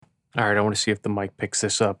All right, I want to see if the mic picks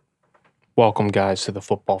this up. Welcome, guys, to the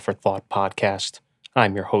Football for Thought podcast.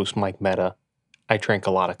 I'm your host, Mike Meta. I drink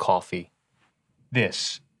a lot of coffee.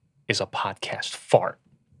 This is a podcast fart.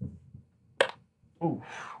 Ooh.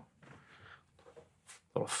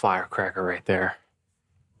 Little firecracker right there.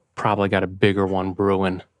 Probably got a bigger one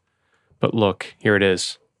brewing. But look, here it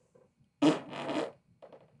is.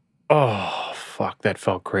 Oh, fuck, that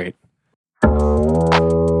felt great.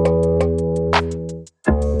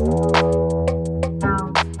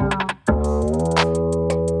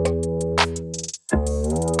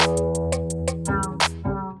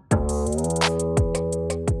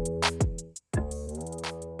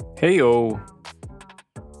 Hey-o.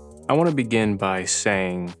 I want to begin by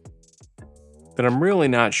saying that I'm really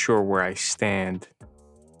not sure where I stand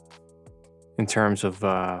in terms of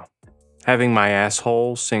having my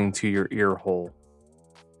asshole sing to your ear hole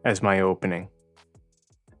as my opening.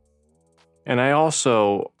 And I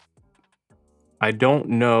don't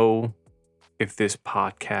know if this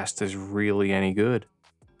podcast is really any good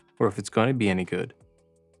or if it's going to be any good.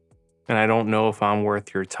 And I don't know if I'm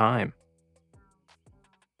worth your time.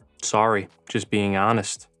 Sorry, just being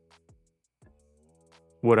honest.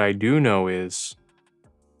 What I do know is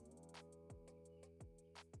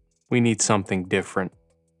we need something different.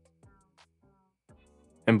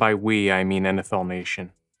 And by we, I mean NFL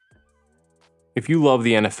Nation. If you love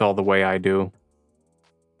the NFL the way I do,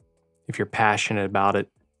 if you're passionate about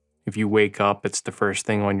it, if you wake up, it's the first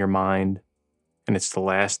thing on your mind, and it's the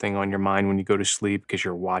last thing on your mind when you go to sleep because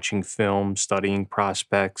you're watching film, studying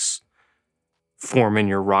prospects, forming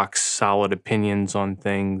your rock solid opinions on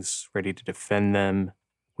things, ready to defend them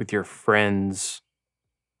with your friends,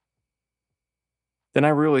 then I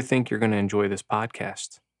really think you're going to enjoy this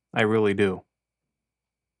podcast. I really do.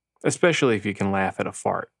 Especially if you can laugh at a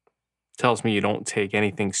fart. Tells me you don't take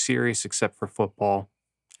anything serious except for football,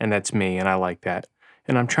 and that's me, and I like that.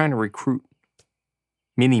 And I'm trying to recruit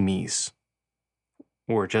mini-me's,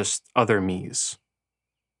 or just other me's.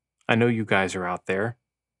 I know you guys are out there.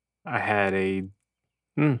 I had a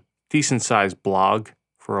decent-sized blog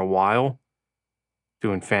for a while,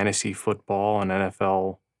 doing fantasy football and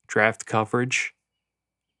NFL draft coverage.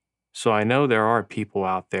 So I know there are people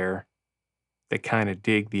out there that kind of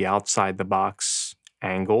dig the outside-the-box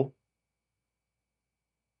angle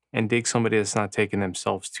and dig somebody that's not taking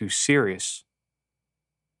themselves too serious.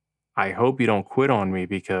 I hope you don't quit on me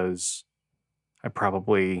because I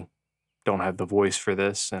probably don't have the voice for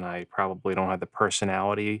this, and I probably don't have the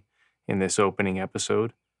personality in this opening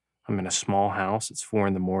episode. I'm in a small house. It's 4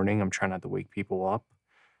 a.m. I'm trying not to wake people up.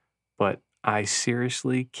 But I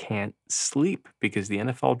seriously can't sleep because the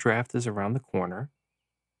NFL draft is around the corner.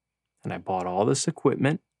 And I bought all this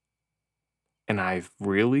equipment. And I've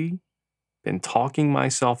really been talking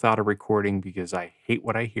myself out of recording because I hate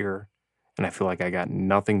what I hear. And I feel like I got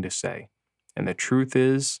nothing to say. And the truth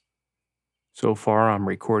is, so far I'm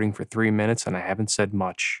recording for 3 minutes and I haven't said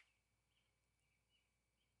much.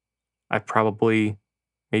 I've probably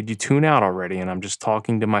made you tune out already and I'm just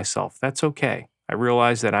talking to myself. That's okay. I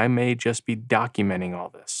realize that I may just be documenting all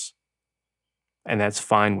this. And that's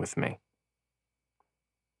fine with me.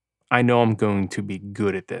 I know I'm going to be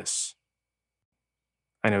good at this.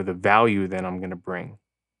 I know the value that I'm going to bring.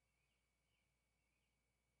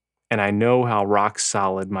 And I know how rock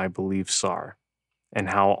solid my beliefs are and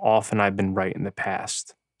how often I've been right in the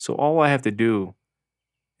past. So all I have to do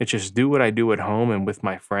is just do what I do at home and with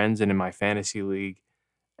my friends and in my fantasy league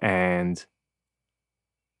and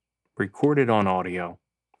record it on audio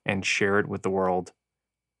and share it with the world.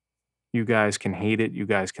 You guys can hate it. You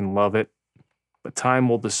guys can love it. But time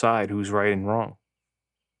will decide who's right and wrong.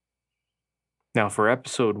 Now, for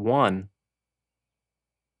episode 1,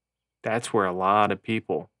 that's where a lot of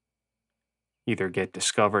people either get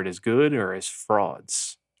discovered as good or as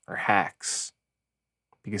frauds or hacks.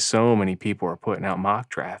 Because so many people are putting out mock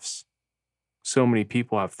drafts. So many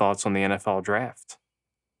people have thoughts on the NFL draft.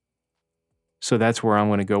 So that's where I'm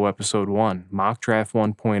going to go episode 1. Mock Draft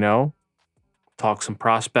 1.0. Talk some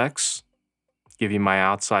prospects. Give you my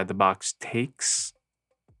outside-the-box takes.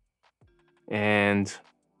 And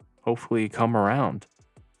hopefully you come around.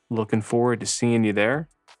 Looking forward to seeing you there.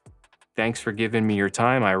 Thanks for giving me your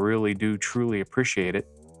time. I really do truly appreciate it.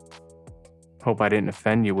 Hope I didn't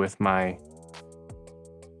offend you with my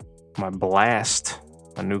blast,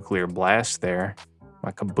 my nuclear blast there,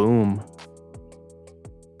 my kaboom.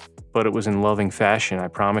 But it was in loving fashion, I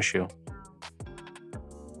promise you.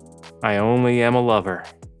 I only am a lover.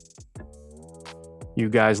 You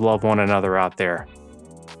guys love one another out there.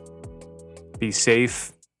 Be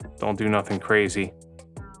safe. Don't do nothing crazy.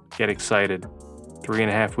 Get excited.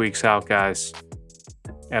 3.5 weeks out, guys.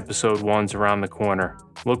 Episode 1's around the corner.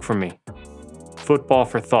 Look for me. Football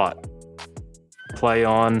for thought. Play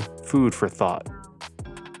on food for thought.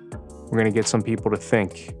 We're going to get some people to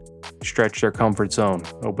think, stretch their comfort zone,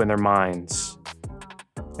 open their minds,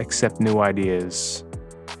 accept new ideas.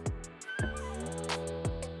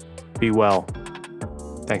 Be well.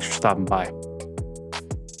 Thanks for stopping by.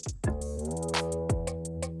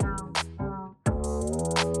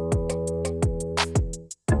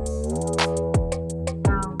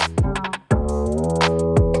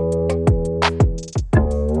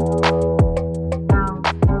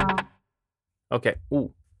 Okay.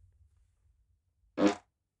 Ooh.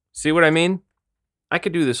 See what I mean? I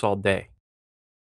could do this all day.